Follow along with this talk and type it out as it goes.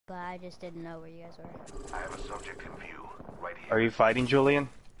but I just didn't know where you guys were. I have a subject in view, right here. Are you fighting, Julian?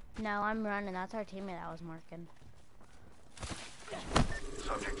 No, I'm running. That's our teammate I was marking.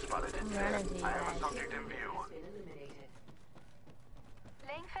 Subject spotted. I'm running to you I have a guys. subject in view.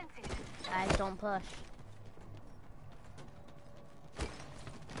 Laying fences. Guys, don't push.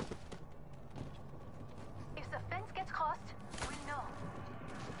 If the fence gets crossed, we'll know.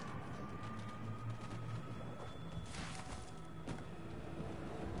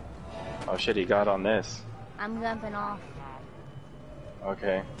 Oh shit, he got on this. I'm jumping off.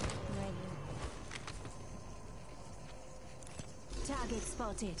 Okay. I'm right here. Target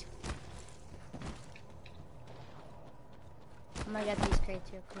spotted. I'm gonna get these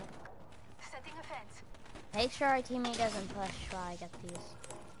crates real quick. Setting a fence. Make sure our teammate doesn't push while I get these.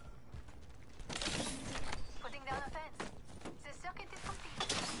 Putting down a fence. The circuit is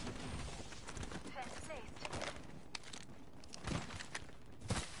complete. Fence placed.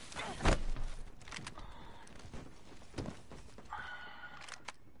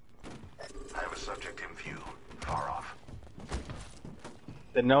 I have a subject in view, far off.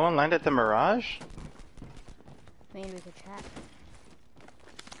 Did no one land at the Mirage? Maybe we could chat.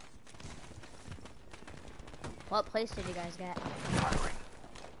 What place did you guys get? Firing.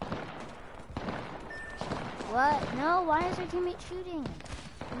 What? No, why is our teammate shooting?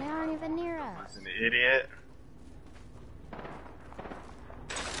 They aren't even near us. An idiot.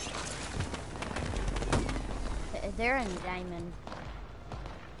 They're in diamond.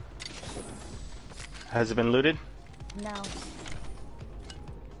 Has it been looted? No.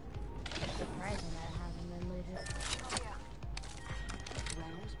 Surprising that it hasn't been looted.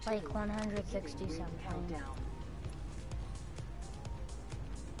 Like 160 something.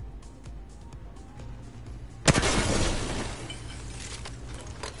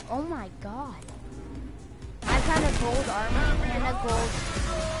 Oh my god. I've got a gold armor and a gold.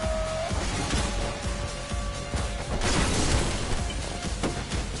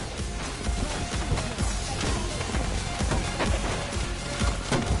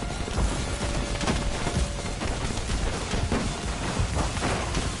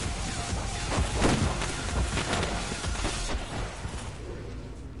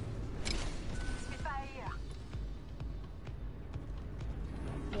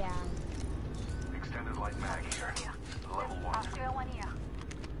 Yeah. Extended light mag here. Level 1.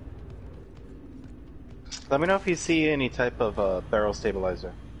 Let me know if you see any type of barrel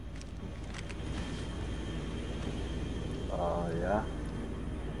stabilizer. Oh, yeah.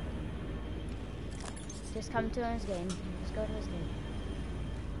 Just come to his game. Just go to his game.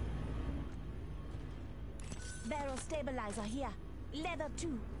 Barrel stabilizer here. Leather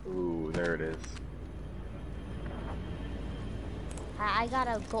 2. Ooh, there it is. I got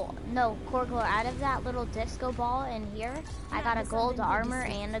a gold. No, Corgler, out of that little disco ball in here, I got a gold armor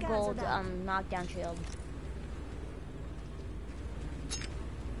and a gold knockdown shield.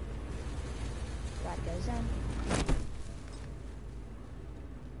 That goes in.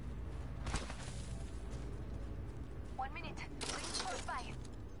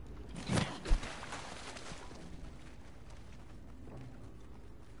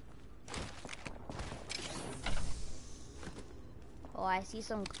 Oh, I see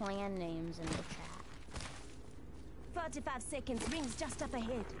some clan names in the chat. 45 seconds. Rings just up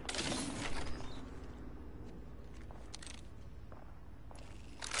ahead.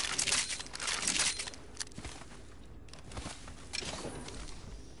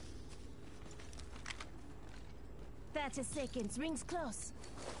 Seconds. Rings close.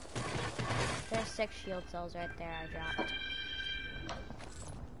 There's 6 shield cells right there I dropped.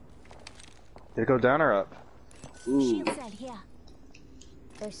 Did it go down or up? Ooh. Shield cell here.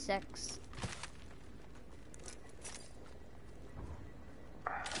 There's 6.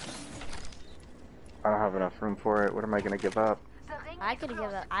 I don't have enough room for it. What am I gonna give up? I could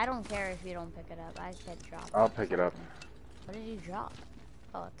give it. I don't care if you don't pick it up. I could drop it. I'll pick it up. What did you drop?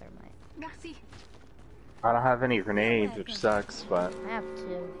 Oh, a thermite. Merci. I don't have any grenades, which sucks, but I have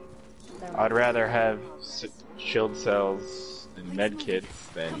 2. I'd rather have shield cells and med kits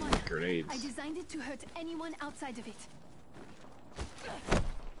than grenades. I designed it to hurt anyone outside of it.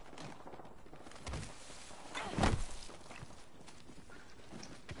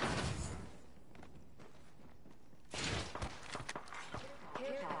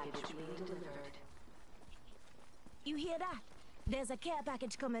 You hear that? There's a care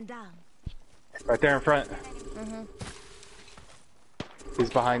package coming down. Right there in front. Mm-hmm. He's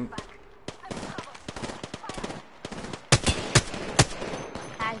behind.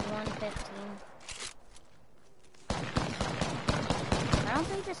 Tag 115. I don't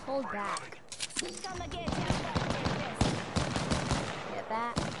think just hold back. Come again. Get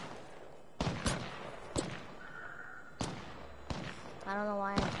back.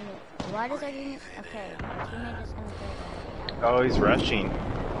 why does our teammate... Okay, our teammate is gonna go there. Oh, he's rushing.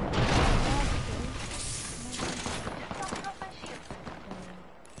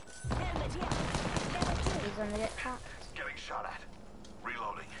 He's gonna get caught. Getting shot at.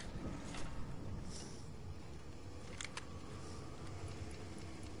 Reloading.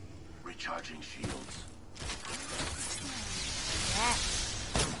 Recharging shields.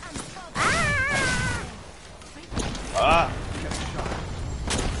 Yes. Ah!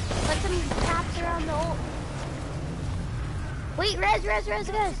 Put some traps around the ult. Wait, res, guys.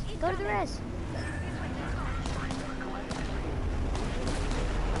 Go to the res.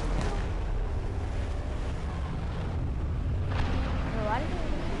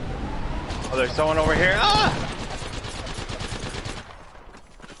 Oh, there's someone over here. Ah!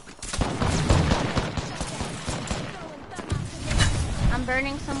 I'm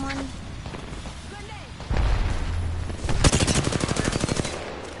burning someone.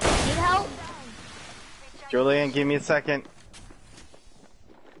 Need help? Julien, give me a second.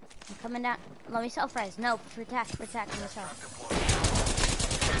 I'm coming down. Let me self-res. No, protect myself.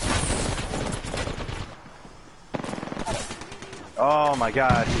 Oh my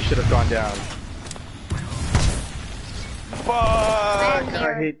god, he should have gone down. Fuck!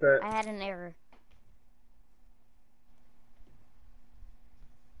 I hate that. I had an error.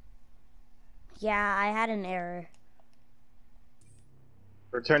 Yeah, I had an error.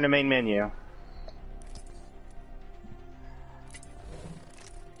 Return to main menu.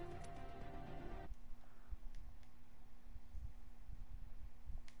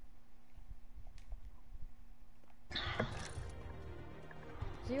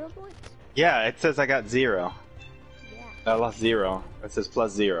 Zero points? Yeah, it says I got 0. Yeah. I lost 0. It says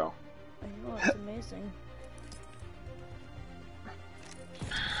plus 0. I know, it's amazing.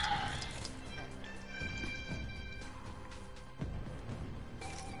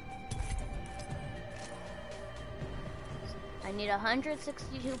 I need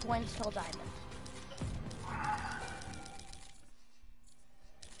 162 points till diamond.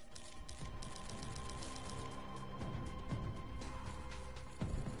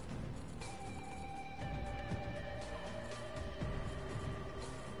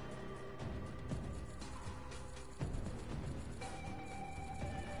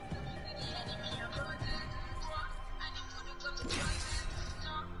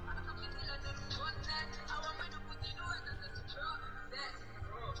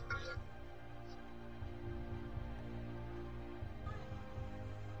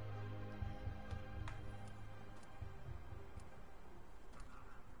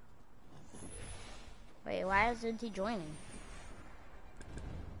 Wait, why isn't he joining?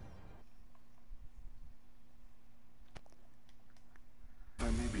 I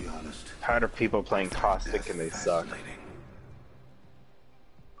may be honest. Tired of people playing caustic and they suck.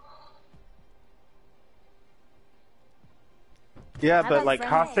 Yeah, but like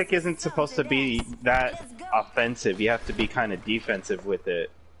caustic isn't supposed to be that offensive. You have to be kind of defensive with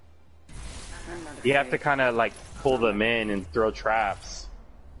it. You have to kind of like pull them in and throw traps.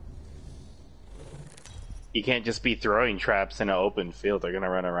 You can't just be throwing traps in an open field. They're gonna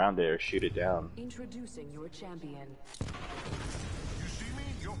run around it or shoot it down. Introducing your champion. You see me?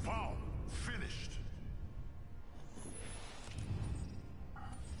 Your power. Finished.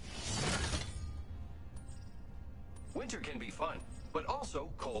 Winter can be fun, but also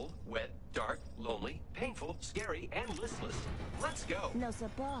cold, wet, dark, lonely, painful, scary, and listless. Let's go. No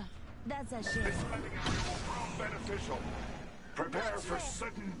support. That's a shame. This landing area will prove beneficial. Prepare for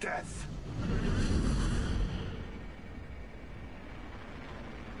sudden death.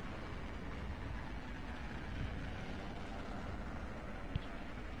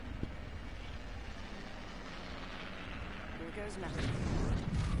 Here goes nothing.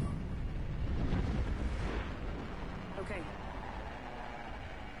 Okay.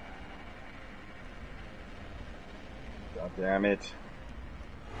 God damn it.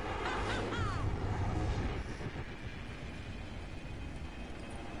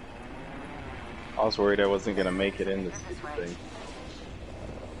 I was worried I wasn't gonna make it in this stupid thing.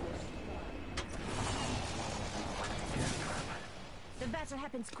 The battle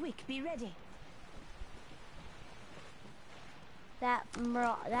happens quick. Be ready. That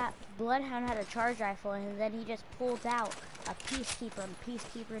bloodhound had a charge rifle, and then he just pulled out a peacekeeper, and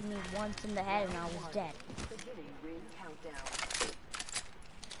peacekeepered me once in the head, and I was dead. Beginning ring countdown.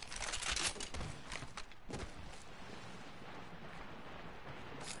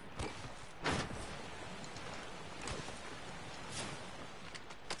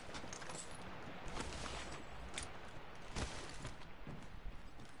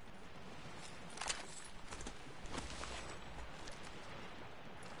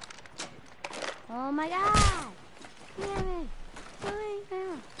 my god! Damn it!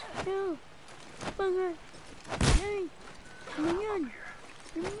 No! Bugger! Hey! Oh my god!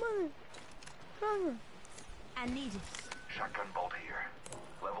 Your mother! Bugger! I need it. Shotgun bolt here.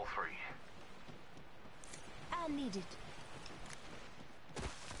 Level 3. I need it.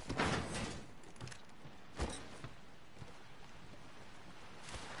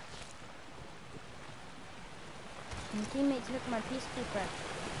 My teammate took my peacekeeper.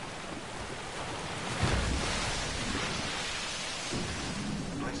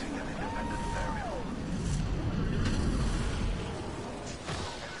 Placing an independent variable.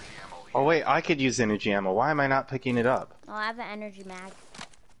 Energy ammo here. Oh wait, I could use energy ammo. Why am I not picking it up? Oh, I have an energy mag.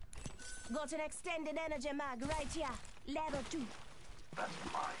 Got an extended energy mag right here. Level 2. That's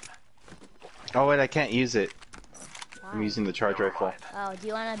mine. Oh wait, I can't use it. Why? I'm using the charge Never rifle. mind. Oh, do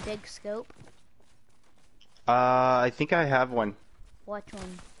you want a big scope? I think I have one. Which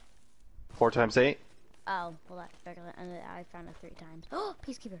one? 4x8. Oh, well that's better. I found it 3 times. Oh,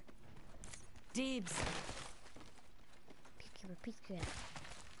 peacekeeper! Dibs. Peacekeeper!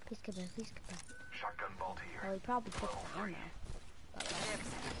 Shotgun bolt here. Well, he probably took the ammo.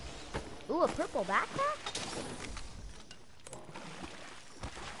 Ooh, a purple backpack?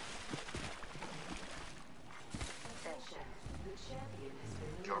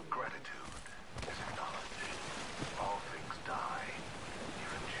 Your gratitude is acknowledged. All things die.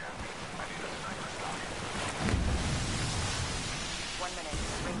 Even champion. I need a sniper stock. 1 minute.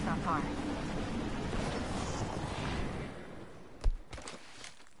 Ring's not far.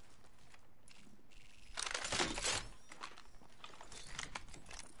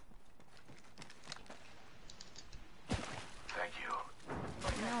 Thank you.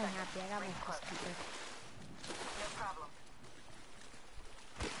 Now I'm happy. I got my peacekeeper. No problem.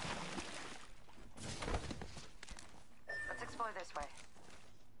 Let's explore this way.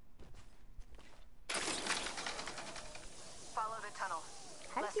 Follow the tunnel.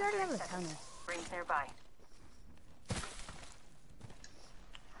 How does he already have a tunnel? Rings nearby.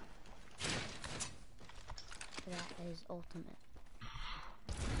 That is ultimate.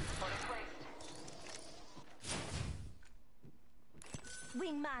 Order placed.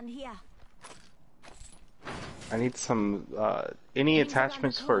 Wingman here. I need some, any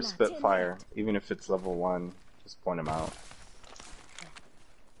attachments for a Spitfire, even if it's level 1. Just point them out.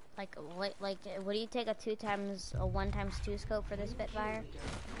 Like, would you take a 1x2 scope for the Spitfire?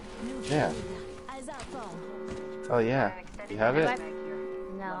 Yeah. Eyes out front. Oh yeah. You have it?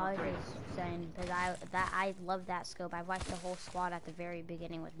 No, I was just saying because I love that scope. I watched the whole squad at the very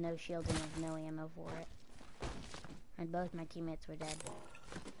beginning with no shielding and no ammo for it, and both my teammates were dead,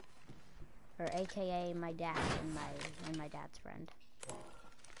 or AKA my dad and my dad's friend.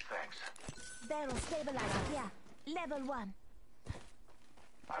 Thanks. Barrel stabilizer here. Level 1.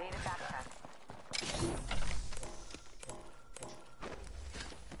 I need a backpack.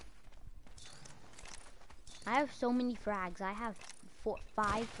 I have so many frags. I have 5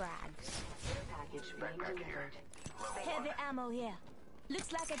 frags. Package Backpack being here. delivered. Level 1. Heavy ammo here.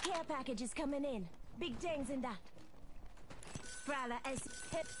 Looks like a care package is coming in. Big things in that. Prowler is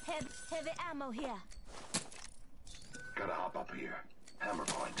heavy ammo here. Gotta hop up here. Hammer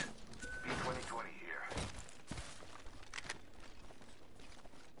point. P2020 here.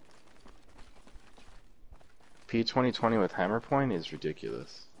 P2020 with hammer point is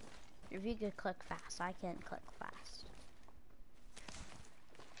ridiculous. If you could click fast, I can't click fast.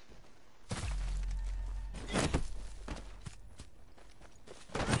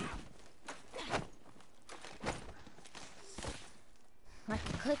 I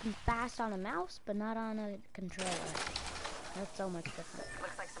can click fast on a mouse, but not on a controller. That's so much different.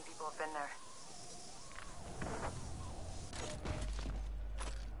 Looks like some people have been there.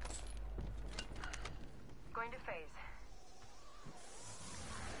 Going to phase.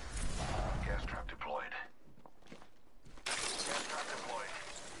 Gas trap deployed. Gas trap deployed.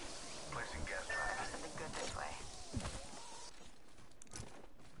 Placing gas trap. Something good this way.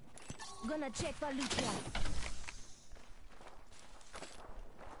 Gonna check for loot here.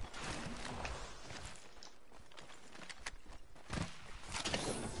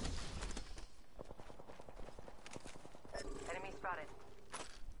 Enemy spotted.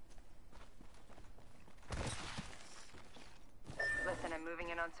 Listen, I'm moving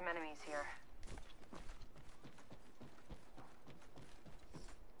in on some enemies here.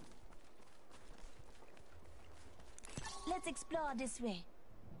 Let's explore this way.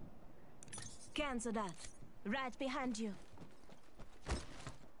 Cancel that. Right behind you.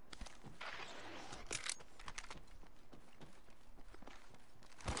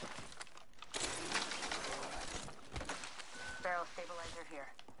 Barrel stabilizer here.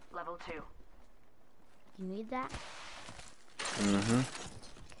 Level 2. You need that? Mm-hmm.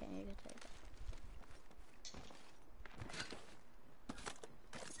 Okay, you can take it.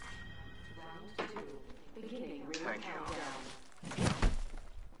 Beginning ring Thank you. countdown.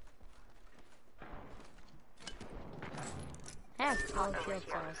 I have 12 Enemy shield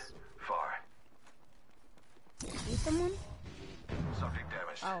spotted. cells. Far. See someone? Subject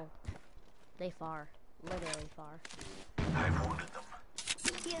damaged. Oh. They far. Literally far. I've wounded them.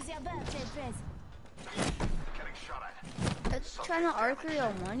 Here's your birthday present. Getting shot at. It's trying to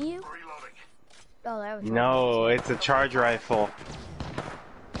R301 you? Reloading. Oh, that was No, it's a charge rifle.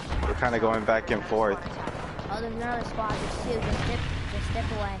 We're kind of going back and forth. Oh, there's another squad. There's two. Just step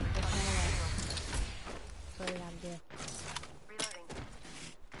away. Just run away. That's what we gotta do. Reloading.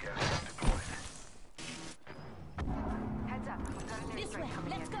 Gas deployed. Heads up. We've got an This way, airstrike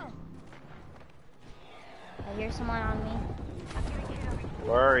coming let's in. go. I hear someone on me. I'm getting hit over.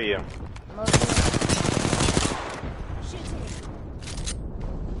 Where are you? I'm over here. Shooting.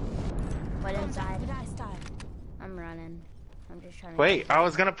 What inside? Contact with I-Star. I'm running. I'm just trying to... Wait, I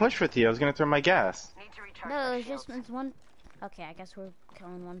was gonna push with you. I was gonna throw my gas. Need to recharge No, my it's just shields. it's one... Okay, I guess we're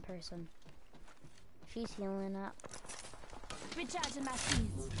killing one person. She's healing up. Recharging my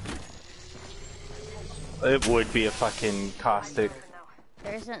shields. It would be a fucking caustic.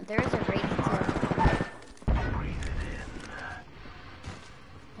 There is a Wraith too.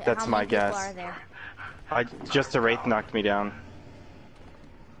 That's How my many people guess. are there? Just a wraith knocked me down.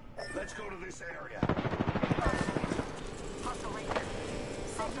 Let's go to this area. Hostile right here.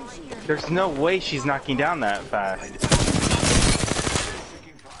 Hostile right here. There's no way she's knocking down that fast.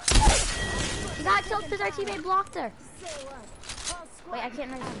 She got killed because our teammate blocked her. Say what? All squad. Wait, I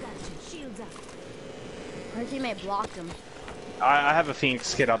can't remember. I've got you. Shields up. Her teammate blocked him. I have a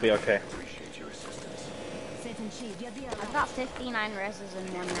Phoenix kit. I'll be okay. Appreciate your assistance. Setting shield. You're the I've got 59 reses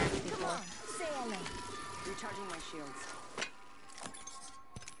in one match Come before. on. Say hello. Recharging my shields.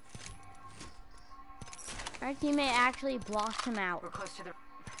 Our teammate actually blocked him out. We're close to the...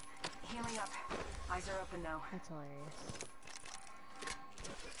 Healing up. Eyes are open now. That's hilarious.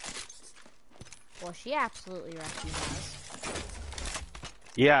 Well, she absolutely wrecked you guys.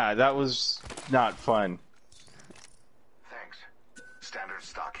 Yeah, that was not fun. Thanks. Standard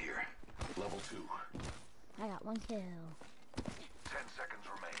stock here. Level 2. I got one kill. 10 seconds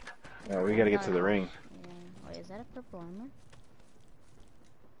remain. Yeah, we gotta get to the ring. Yeah. Wait, is that a purple armor?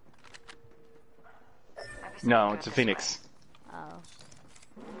 No, it's a Phoenix. Oh.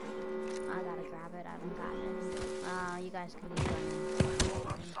 I gotta grab it. I haven't gotten it. You guys can use it.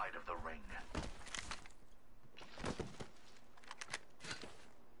 Outside of the ring.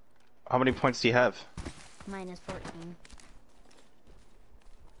 How many points do you have? Minus 14.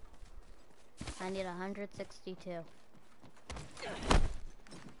 I need 162.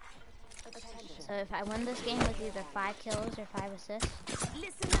 So if I win this game with either 5 kills or 5 assists,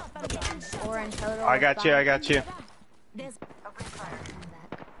 Listen up. I'm getting shot. or in total, I got you. I 5, got you. There's Open fire. I'm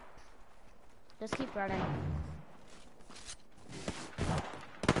back. Just keep running.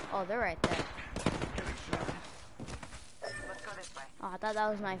 Oh, they're right there. Let's go this way. Oh, I thought that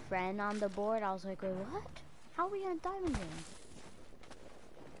was my friend on the board. I was like, wait, what? How are we gonna diamond him?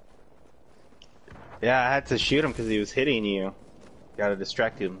 Yeah, I had to shoot him because he was hitting you. Gotta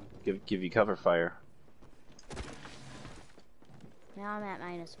distract him. Give you cover fire. Now I'm at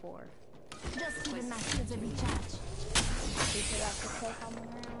minus 4. just giving my shields a recharge. We should have to take on the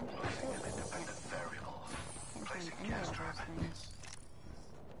round. Independent variable. Can't Placing find any gas of trap. those things.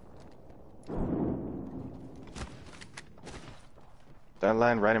 That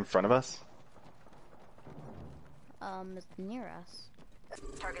land right in front of us? It's near us.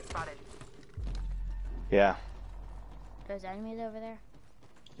 Target spotted. Yeah. There's enemies over there.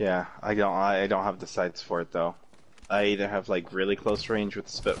 Yeah, I don't have the sights for it though. I either have like really close range with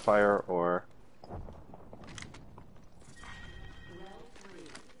the Spitfire or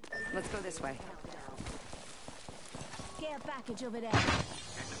Let's go this way. Care package over there.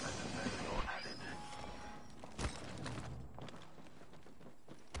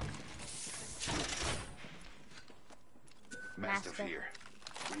 Mastiff Mastiff. here.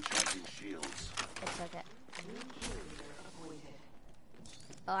 Recharging shields. It's okay.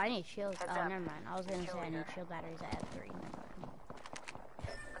 Oh, I need shields. Heads Oh, up. never mind. I was gonna say I need Cheerleader. shield batteries. I have 3.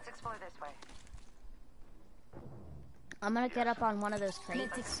 Let's explore this way. I'm gonna get up on one of those crates.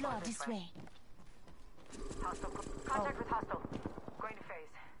 Let's explore this way. Hostile. Contact with hostile. Going to phase.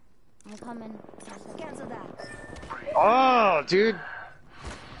 I'm coming. Cancel that. oh, dude,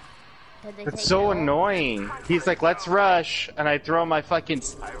 Did they it's take so it all? annoying. He's like, let's rush, and I throw my fucking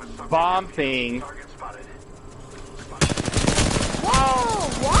bomb thing. Target spotted. Whoa!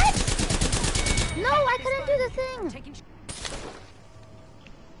 What? No, I couldn't do the thing. Taking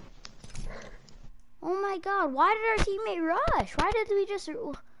Oh my god, why did our teammate rush? Why did we just...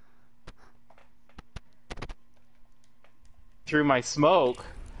 Through my smoke,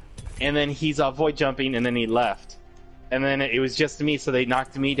 and then he's void jumping, and then he left. And then it was just me, so they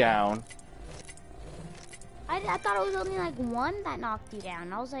knocked me down. I thought it was only like one that knocked you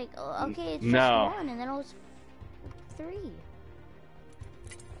down. I was like, oh, okay, it's No. just one, and then it was 3.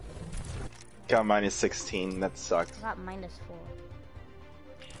 Got minus 16, that sucked. I got minus 4.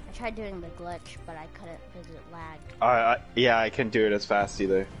 I tried doing the glitch, but I couldn't because it lagged. Yeah, I couldn't do it as fast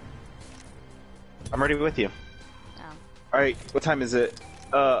either. I'm ready with you. Oh. Alright, what time is it?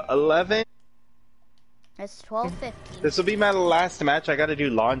 11? It's 12:15. This will be my last match. I gotta do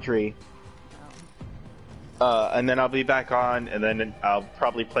laundry. And then I'll be back on, and then I'll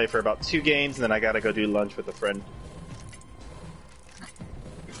probably play for about 2 games, and then I gotta go do lunch with a friend.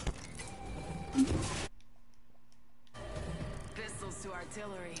 pistols to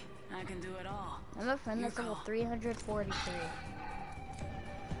artillery. I can do it all. I'm a friend that's level 343.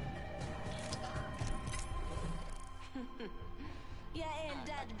 You ain't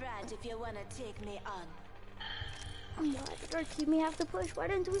that bright if you wanna take me on. Why did our teammate have to push? Why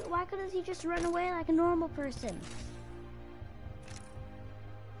couldn't he just run away like a normal person?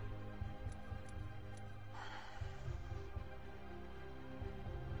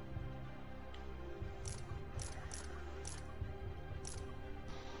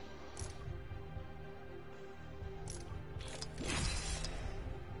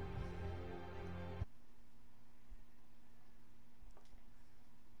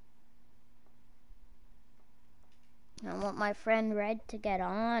 I want my friend Red to get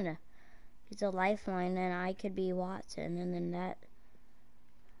on. He's a lifeline, and I could be Watson, and then that.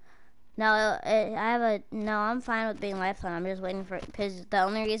 No, I'm fine with being lifeline. I'm just waiting for, because the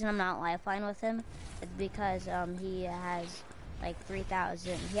only reason I'm not lifeline with him is because he has like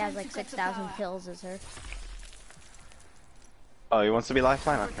 3,000. He has like 6,000 kills as her. Oh, he wants to be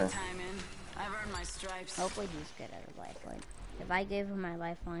lifeline? Put the Okay. time in. I've earned my stripes. Hopefully he's good at a lifeline. If I gave him my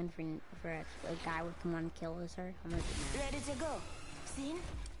lifeline for a guy with 1 kill as her, I'm gonna be mad. Ready to go. Seen?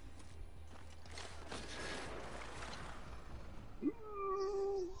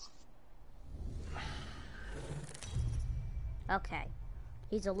 Okay,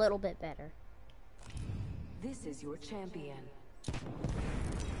 he's a little bit better. This is your champion.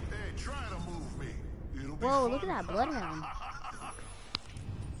 Hey, try to move me. It'll be Whoa, fun. look at that bloodhound.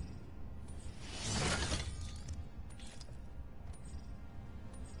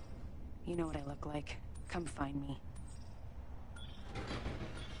 You know what I look like. Come find me.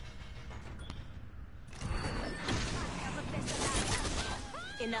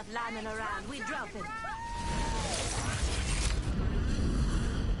 Enough lying around. We drop it.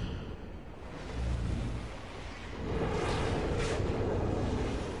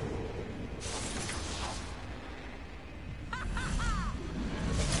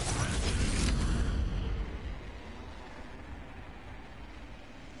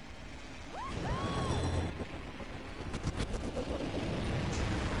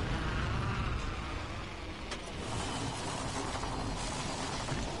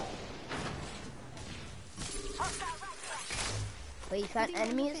 Wait, you found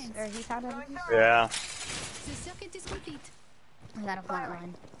enemies? Or he found enemies? Yeah. The circuit is complete. I got a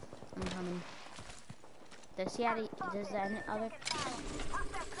flatline. I'm coming. Does he have does any other?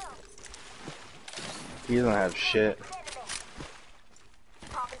 He doesn't have shit.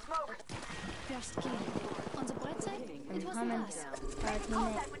 First kill. On the bright side, I'm it was coming. us. Our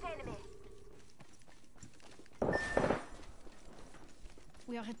teammate.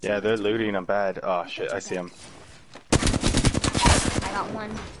 We are at Yeah, they're looting him bad. Oh shit, I see him. I got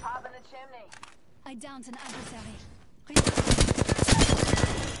one. I downed an adversary.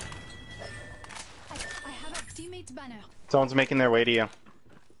 I have a teammate banner. Someone's making their way to you.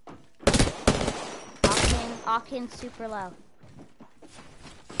 Hawkins super low.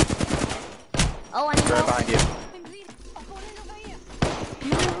 Oh, I need Right help. behind you. I'm bleeding. Opponent over here.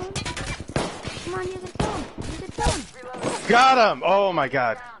 Come on, you can kill him. You can kill him. Got him! Oh my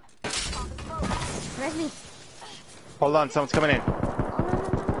god. Res me. Hold on, someone's coming in.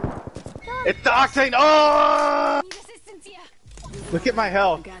 Oh, It's the Octane! Oh! Need assistance here. Look at my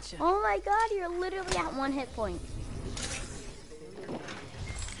health. Gotcha. oh my god, you're literally at 1 hit point.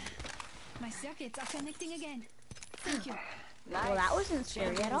 My circuits are connecting again. Thank you. Well, that wasn't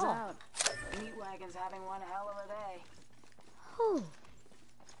scary at all. Out. Meat wagon's having one hell of a day. Whew.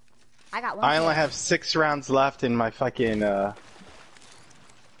 I got one. I only kill. have 6 rounds left in my fucking,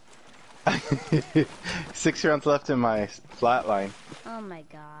 6 rounds left in my flatline. Oh my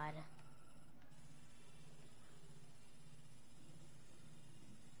god.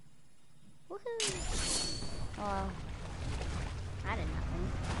 Well, I did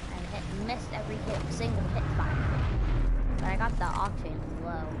nothing. I missed every single hit fire. But I got the octane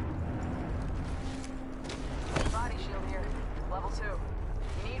low. Body shield here. Level 2.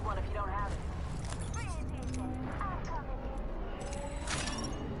 You need one if you don't have it.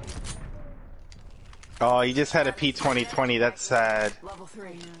 Oh, you just had a P2020. That's sad. Level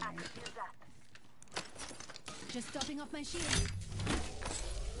 3. Just topping off my shield.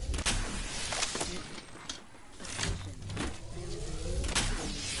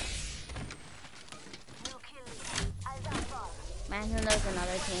 Man, who knows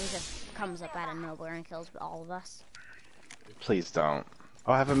another team just comes up out of nowhere and kills all of us. Please don't.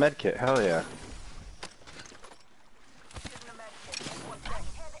 Oh, I have a med kit. Hell yeah.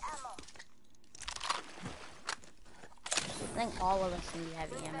 I think all of us need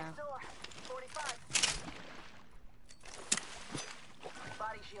heavy ammo.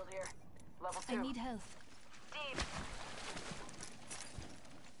 Body shield here. Level 2. I need health.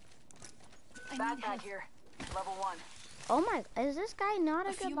 I need Backpack health. here. Level 1. Oh my, is this guy not a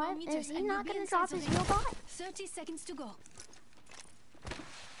A good few more life? meters Is he and not we'll be gonna inside drop the his ring. heal bot? 30 seconds to go.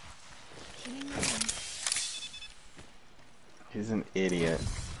 Killing the ring. He's an idiot.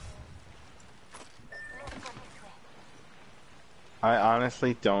 I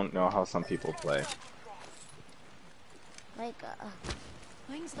honestly don't know how some people play. Like,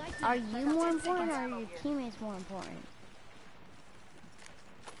 Rings right are there. you more important or are your teammates more important?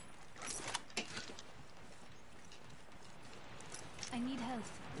 I need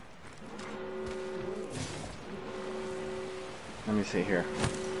health. Let me see here.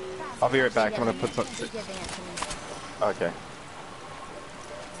 I'll be right back. I'm gonna put some. He's giving it to me. Okay.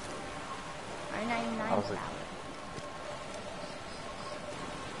 R99 I was like- valid.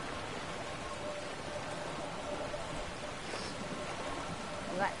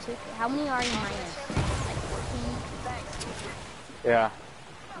 We got two. How many are you minus? Like 14? Yeah.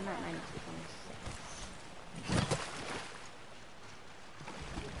 I'm at minus 26.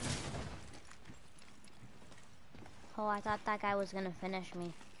 Oh, I thought that guy was gonna finish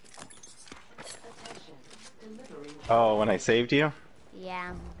me. Oh, when I saved you?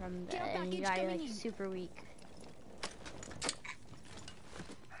 Yeah, from the, Care and you package got coming like in. super weak.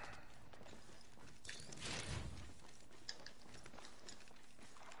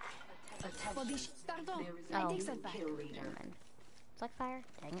 For the pardon. I Oh, take that back. never mind. It's like fire.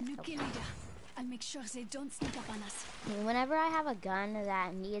 Dang it. New Oh. kill leader. I'll make sure they don't sneak up on us. Whenever I have a gun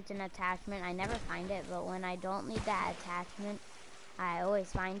that needs an attachment, I never find it. But when I don't need that attachment, I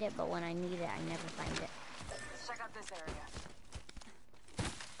always find it. But when I need it, I never find it. Let's check out this area.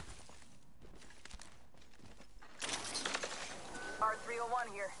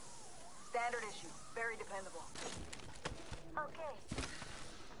 R301 here. Standard issue. Very dependable. Okay.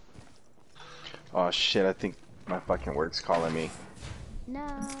 Oh shit, I think my fucking work's calling me. No.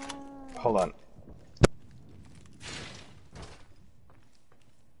 Hold on.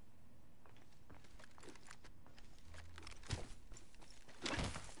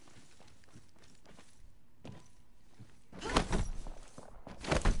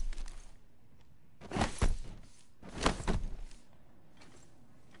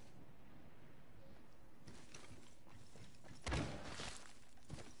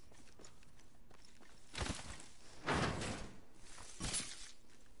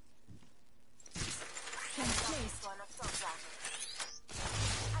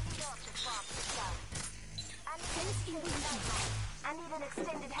 I need an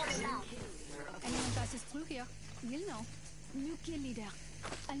extended heavy now. Anyone passes through here, we'll know. New kill leader.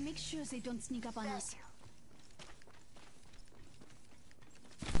 I'll make sure they don't sneak up on us.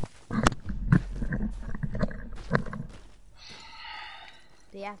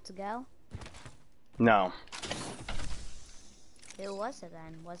 Do you have to go? No. Who was it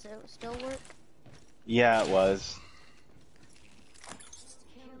then? Was it still work? Yeah, it was.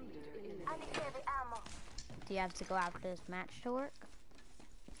 I need heavy ammo. Do you have to go after this match to work?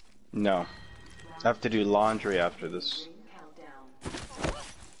 No. I have to do laundry after this.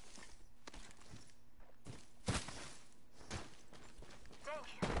 Thank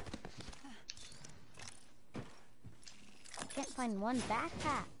you. I can't find one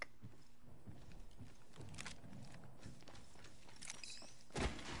backpack.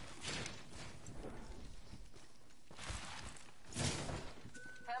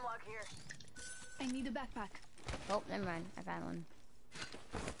 Hemlock here. I need a backpack. Oh, never mind. I found one.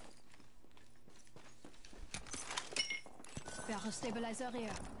 Barrel stabilizer here.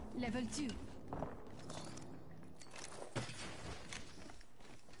 Level 2.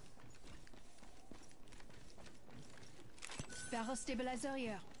 Barrel stabilizer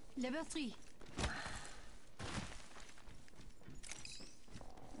here. Level 3.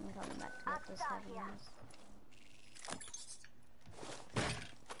 this heavy house.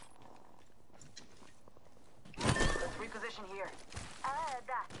 Let's reposition here.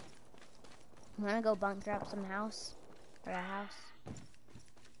 That. I'm gonna go bunker up some house. Or a house.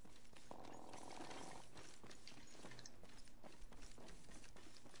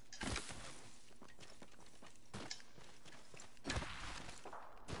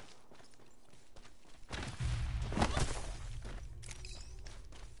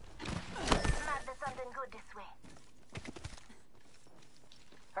 Might be something good this way.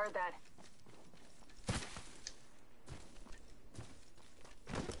 Heard that.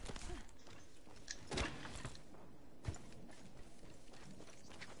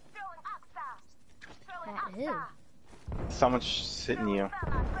 Throwing Oxa. Throwing At who? Oxa. Someone's hitting you.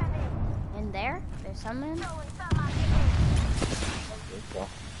 Thermite grenade. In there? There's someone? Throwing thermite grenade. So.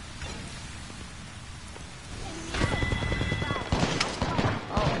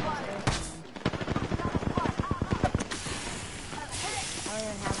 Oh, I don't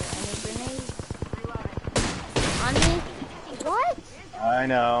even have any grenades. On me? What? I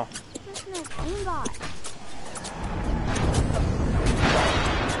know. There's no aimbot.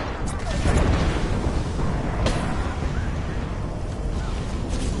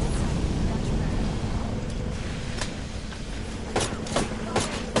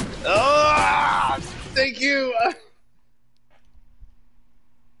 Oh, thank you.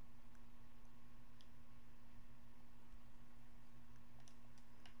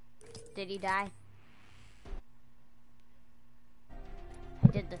 Did he die? He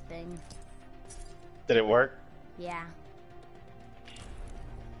did the thing. Did it work? Yeah.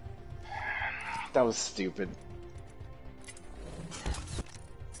 That was stupid.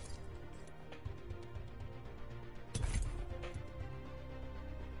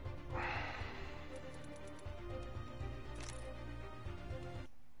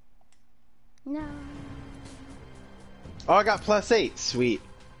 No. Oh, I got +8. Sweet.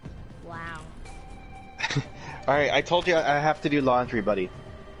 Wow. Alright, I told you I have to do laundry, buddy.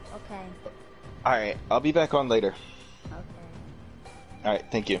 Okay. Alright, I'll be back on later. Okay. Alright,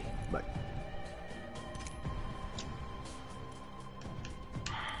 thank you. Bye.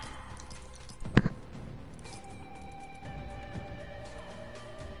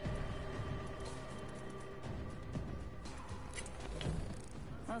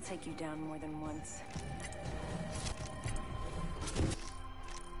 I'll take you down more than once.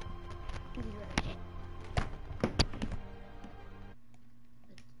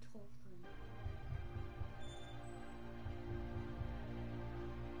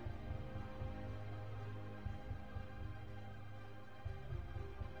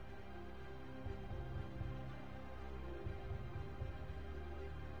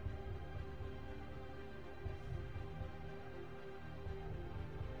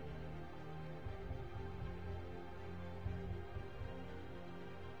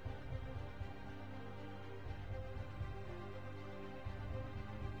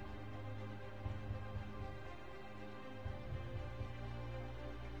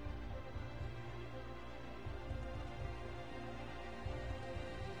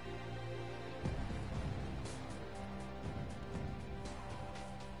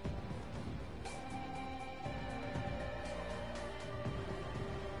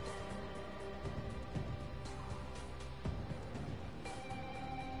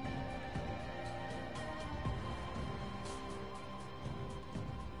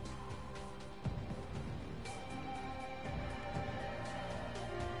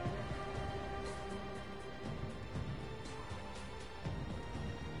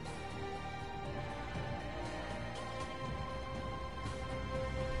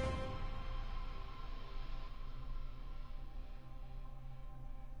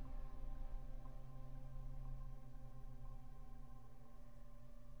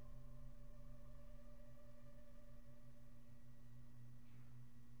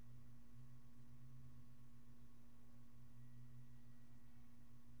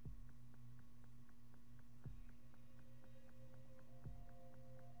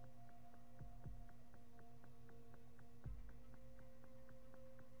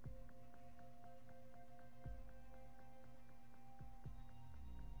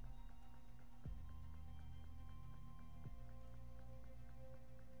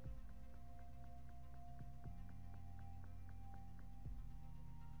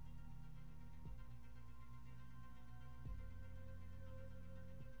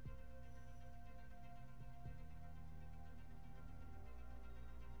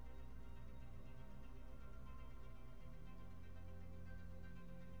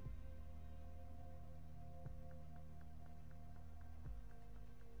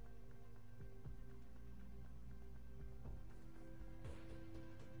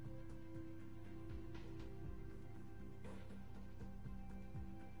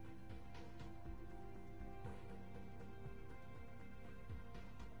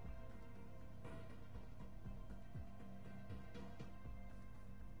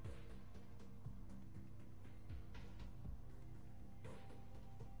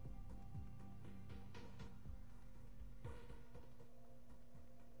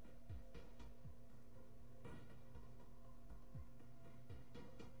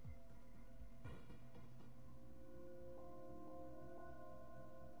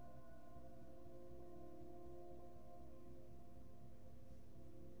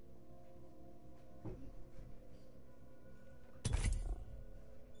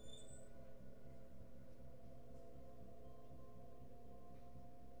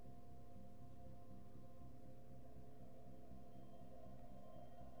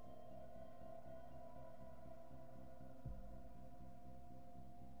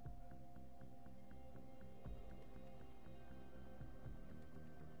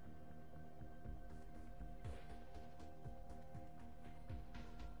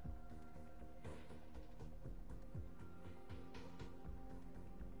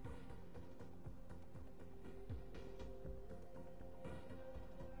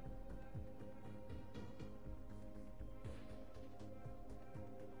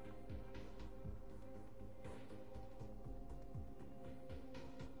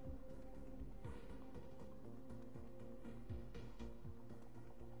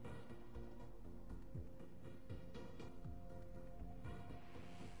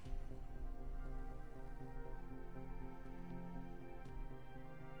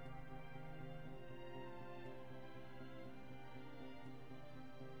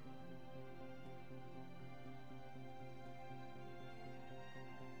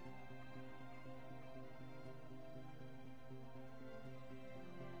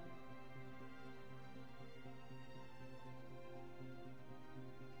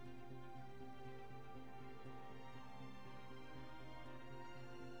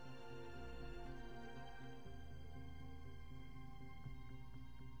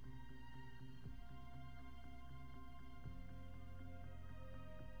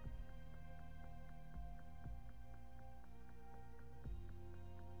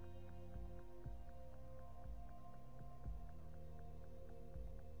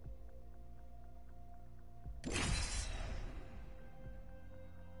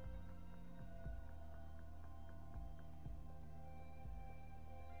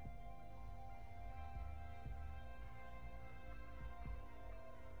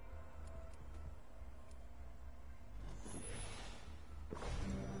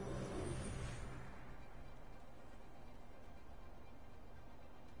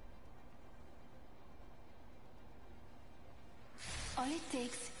 it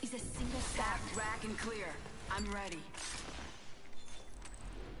takes is a single step. Stacked, rack, and clear. I'm ready.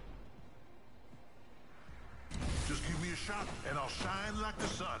 Just give me a shot, and I'll shine like the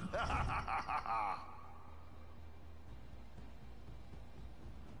sun.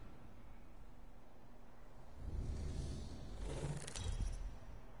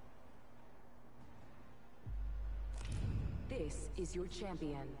 This is your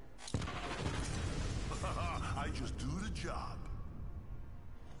champion. I just do the job.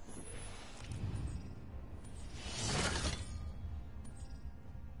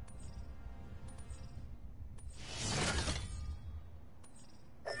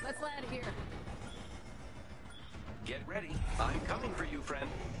 Let's land here. Get ready. I'm coming for you, friend.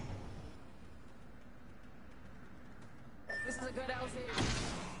 This is a good LZ.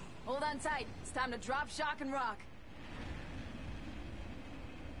 Hold on tight. It's time to drop, shock, and rock.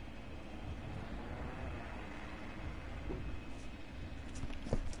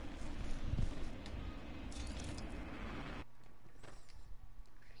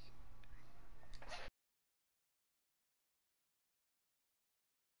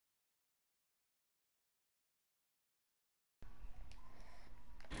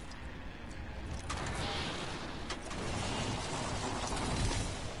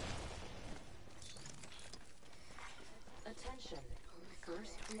 Attention,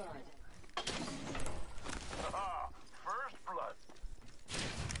 first blood. First blood.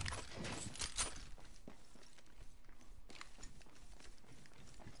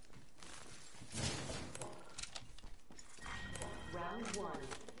 Round 1.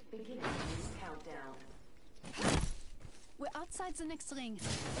 Beginning ring countdown. We're outside the next ring.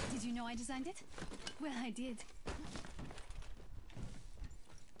 Did you know I designed it? Well, I did.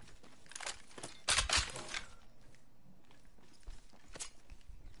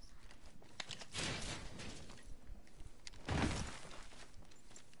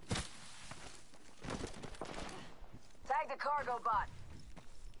 Tag the cargo bot.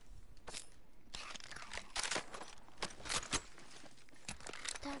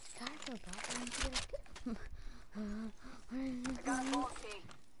 That's cargo bot. I got a vault key.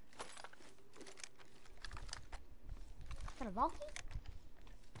 Got a vault key?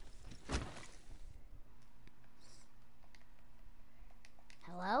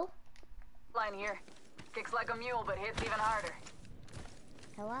 Hello? Line here. Kicks like a mule, but hits even harder.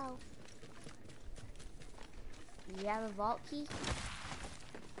 Hello? Do you have a vault key?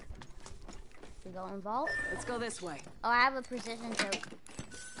 We go in vault? Let's go this way. Oh, I have a precision choke.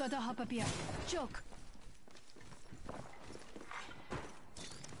 Gotta hop up here. Choke.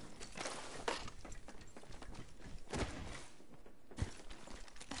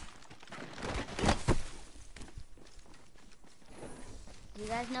 Do you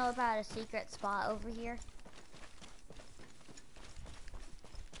guys know about a secret spot over here?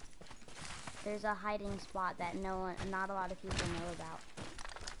 There's a hiding spot that not a lot of people know about.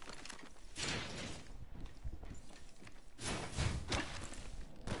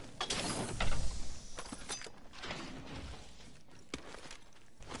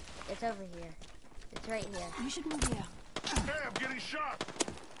 It's over here. It's right here. We should move here. Hey, I'm getting shot.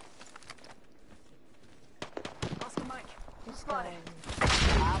 Oscar Mike. Just go. Spotted.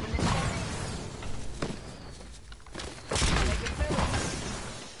 Out in the chimney. Make it finish.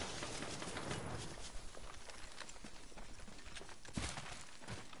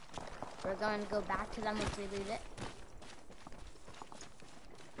 We're going to go back to them once we loot it.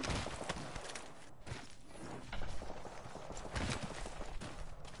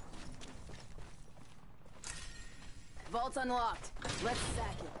 Vault's unlocked. Let's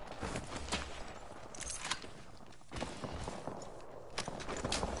sack it.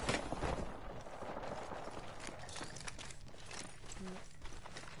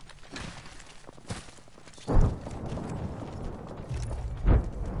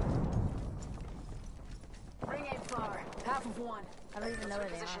 Ring ain't far. Half of one. I don't even know where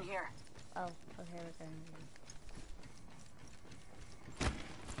they Position are. here. Oh, okay, we're going.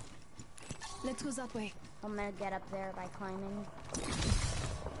 Let's go that way. I'm gonna get up there by climbing. 10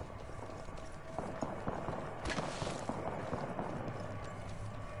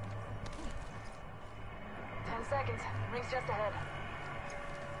 seconds. Ring's just ahead.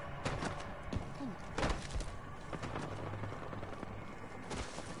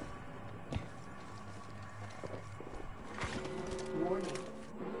 Warning.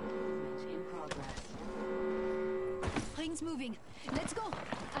 Movement in progress. Ring's moving. Let's go.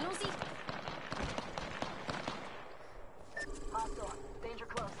 Allons-y. Hostile. Danger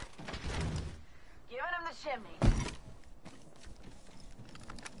close. Giving him the chimney.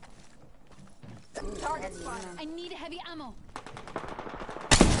 Target spotted. I need heavy ammo.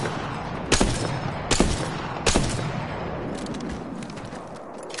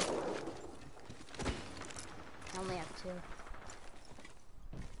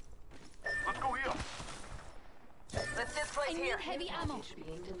 I need heavy ammo. Package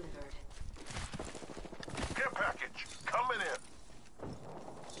being delivered. Care package coming in.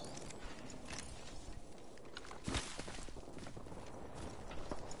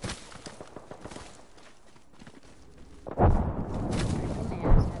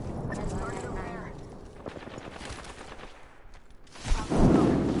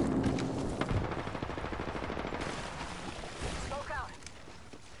 Smoke out.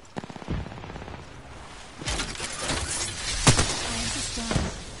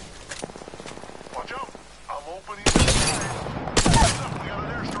 Watch out. I'm opening the door. We got an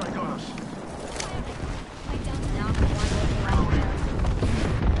airstrike on us.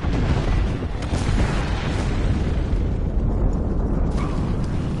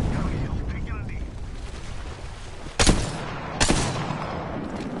 Gotta heal. Taking a knee.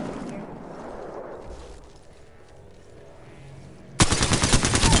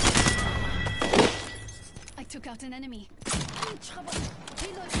 I took out an enemy. I'm in trouble.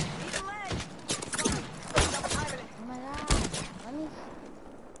 Reload. Need a leg. Oh my god. Let me.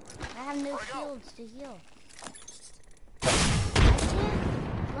 I have no shields to heal. I can't.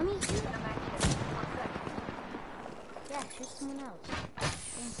 Let me heal. Yeah, shoot someone else.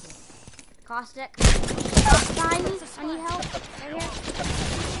 Thank you. Caustic. Stop behind me. I need help. Right here.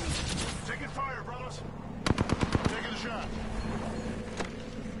 Taking fire, brothers. Taking a shot.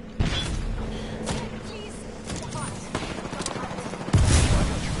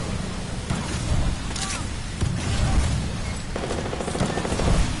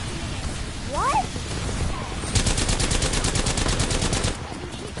 What?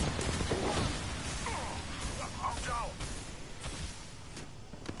 I'm down.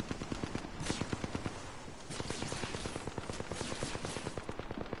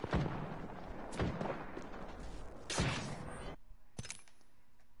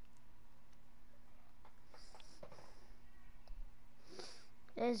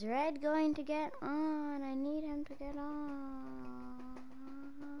 Is Red going to get on? I need him to get on.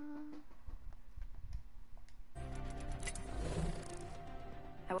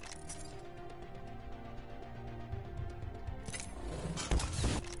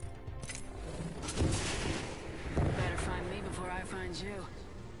 Better find me before I find you.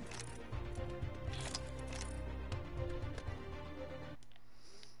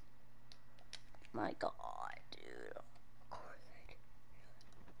 My god, dude.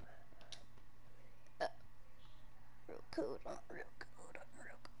 Real code, real code,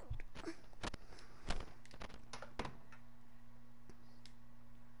 real code.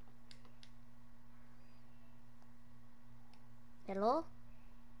 Hello?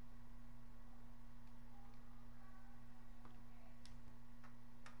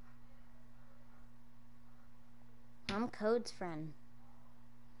 I'm Code's friend.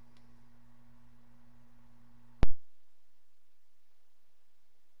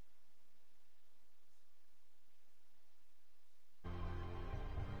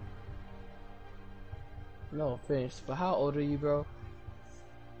 No offense, but how old are you, bro?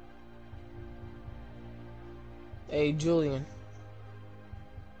 Hey, Julian.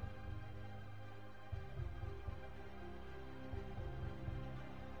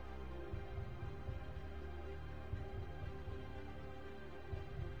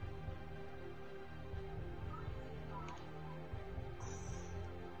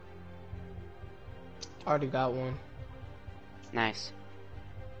 Already got one. Nice.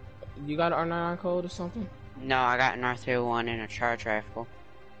 You got an R99 code or something? No, I got an R31 and a charge rifle.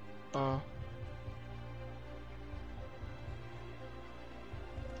 I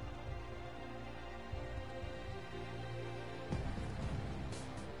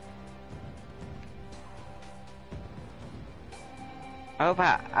hope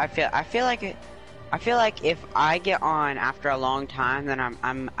I feel like it. I feel like if I get on after a long time, then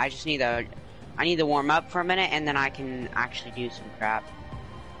I just need to warm up for a minute, and then I can actually do some crap.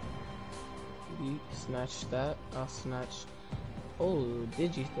 You snatch that. I'll snatch. Oh,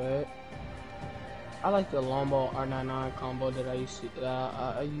 Digi-Thread. I like the longbow R99 combo that I used to.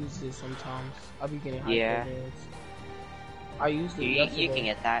 I use it sometimes. I'll be getting high damage. I used it yesterday. You can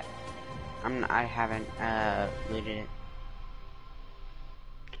get that. I haven't looted it.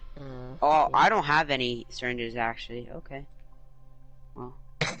 Oh, I don't have any syringes actually. Okay. Well.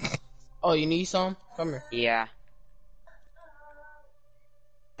 Oh, you need some? Come here. Yeah.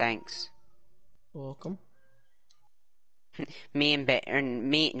 Thanks. Welcome. Not me and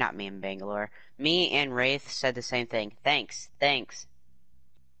Bangalore. Me and Wraith said the same thing. Thanks.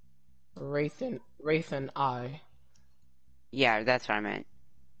 Wraith and I. Yeah, that's what I meant.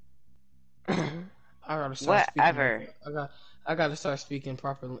 I gotta start Whatever. I gotta start speaking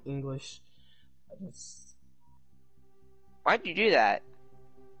proper English. Why'd you do that?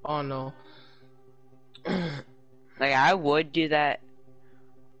 Oh no. Like, I would do that.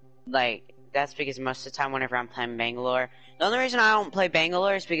 Like, that's because most of the time whenever I'm playing Bangalore, the only reason I don't play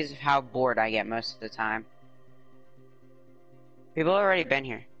Bangalore is because of how bored I get most of the time. People have already been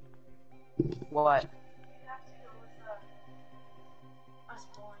here. What?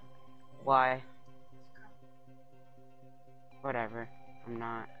 Why? Whatever. I'm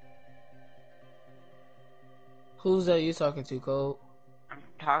not. Who's that you talking to, Cole? I'm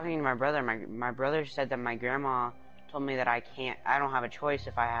talking to my brother. My brother said that my grandma told me that I don't have a choice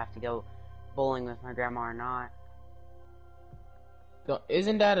if I have to go bowling with my grandma or not.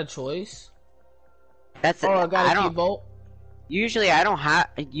 Isn't that a choice? That's I gotta keep vote. Usually I don't have.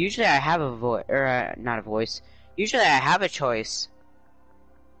 Usually I have a voice, or not a voice. Usually I have a choice.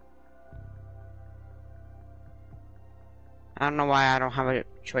 I don't know why I don't have a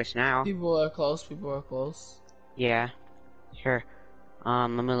choice now. People are close. People are close. Yeah. Sure. Let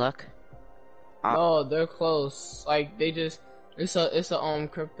me look. No, they're close. Like they just, it's a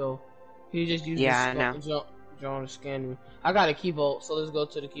crypto. He just used I know. John to scan me. I got a key vote, so let's go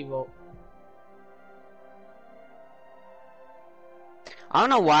to the key vote. I don't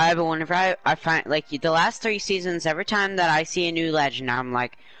know why, but whenever I find, like, the last 3 seasons, every time that I see a new legend, I'm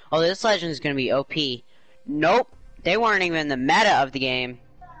like, oh, this legend is gonna be OP. Nope. They weren't even the meta of the game.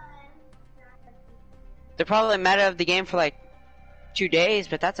 They're probably meta of the game for, like, 2 days,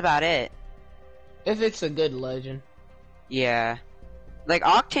 but that's about it. If it's a good legend. Yeah. Like,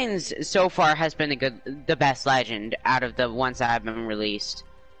 Octane's so far has been the best legend out of the ones that have been released.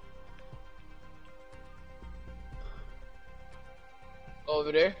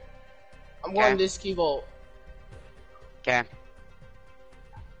 Over there. I'm going this key vote. Okay.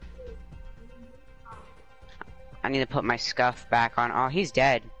 I need to put my scuff back on. Oh, he's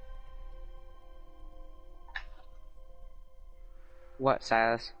dead. What,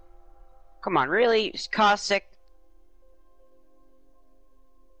 Silas? Come on, really? Caustic?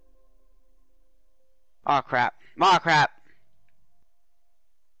 Oh crap. Oh crap.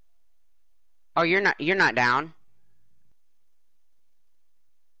 Oh, you're not down.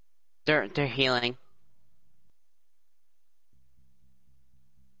 They're healing.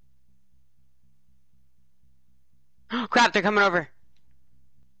 Crap, they're coming over.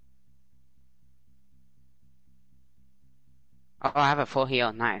 Oh, I have a full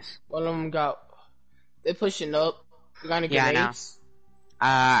heal. Nice. One of them they're pushing up. You got any grenades?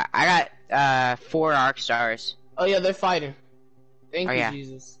 I know. I got 4 arc stars. Oh yeah, they're fighting. Thank you,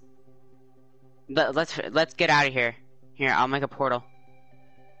 Jesus. Let's get out of here. Here, I'll make a portal.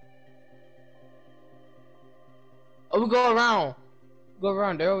 Oh, we go around. Go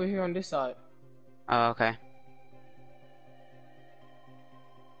around. They're over here on this side. Oh, okay.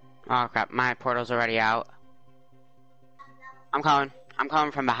 Oh crap, my portal's already out. I'm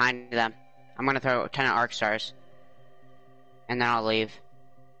coming from behind them. I'm gonna throw 10 arc stars. And then I'll leave.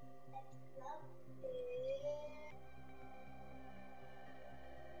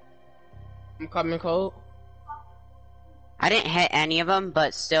 I'm coming, Cole. I didn't hit any of them,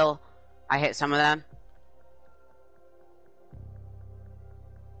 but still, I hit some of them.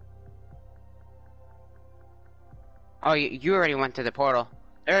 Oh, you already went through the portal.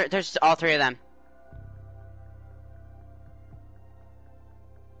 There's all 3 of them.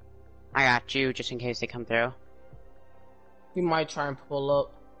 I got you, just in case they come through. He might try and pull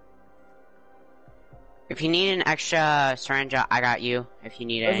up. If you need an extra syringe, I got you. If you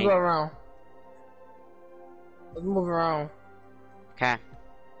need any. Let's go around. Let's move around. Okay.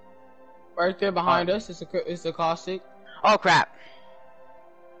 Right there behind us, it's a caustic. Oh crap!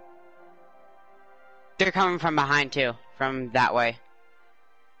 They're coming from behind too, from that way.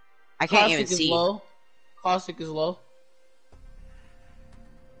 I can't Caustic even see. Is low. Caustic is low.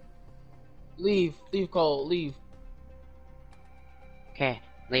 Leave, Cole, leave. Okay,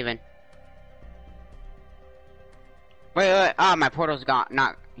 leaving. Wait. Oh, my portal's gone.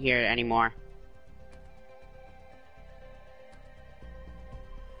 Not here anymore.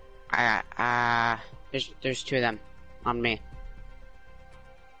 I got, there's 2 of them on me.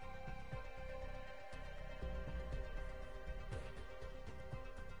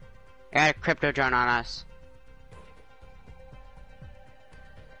 I got a crypto drone on us.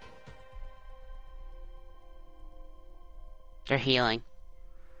 They're healing.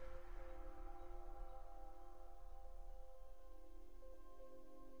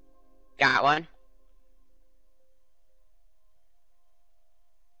 Got one.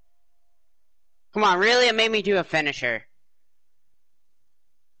 Come on, really? It made me do a finisher.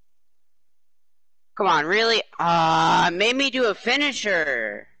 Come on, really? It made me do a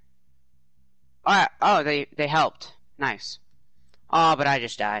finisher. Alright, oh, they helped. Nice. Oh, but I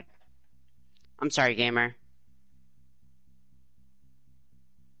just died. I'm sorry, gamer.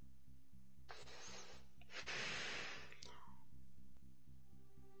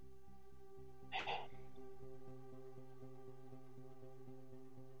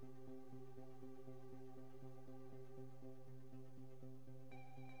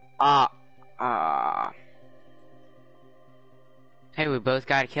 Hey, we both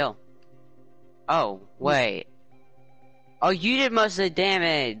got a kill. Oh, wait. Oh, you did most of the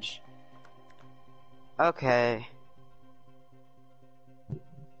damage. Okay.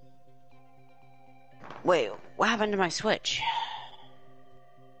 Wait, what happened to my switch?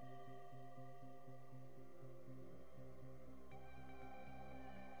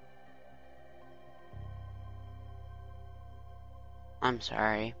 I'm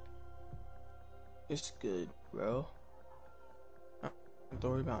sorry. It's good, bro.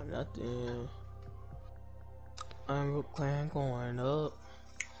 Don't worry about nothing. I'm plan going up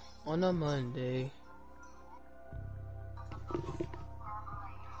on a Monday.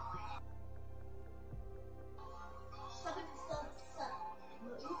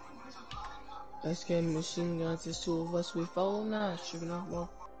 Let's get machine guns, it's two of us, we fall now, shooting off more.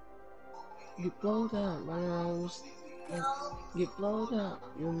 Get blowed out, running around with get blowed out.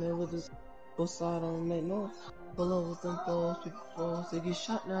 You remember this go side on make noise. Pull over with them balls, people balls, they get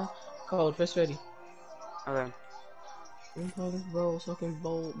shot now. Cold, first ready. Okay. I'm talking bro, sucking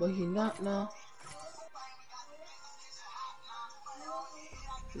bold, but he not now.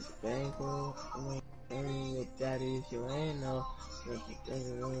 It's a bang, bro. I mean, what that is, you ain't know. But you think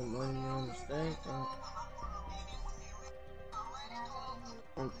you really money on the stank,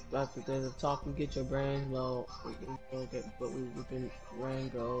 after the talk, we get your brain low. We can go get, but we whipping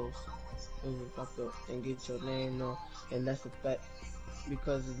Rangos. We can fuck up and get your name known. And that's the fact,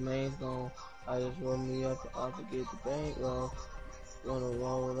 because his name's gone. I just roll me up and to get the bank roll. Wanna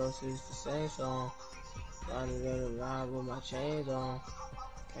roll with us, it's the same song. Trying to get a ride with my chains on.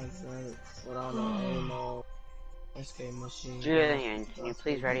 Can't run it without no aim on. SK machine. Julian, can you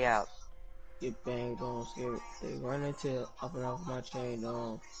please ready out? Get banged on, scared. They run until up and off my chain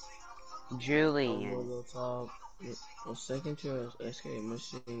on. Julian. No second choice, SK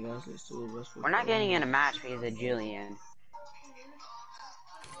machine guns, it's two of us. We're not getting in a match because of Julian.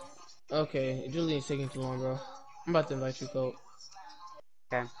 Okay, Julian's taking too long, bro. I'm about to invite you, Colt.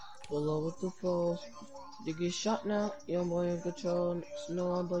 Okay. Pull up with the foes. You get shot now, young boy in control.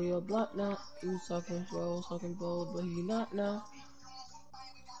 Snow on by your block now. You talking roll, talking bold, but he not now.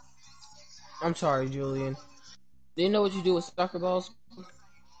 I'm sorry, Julian. Do you know what you do with soccer balls?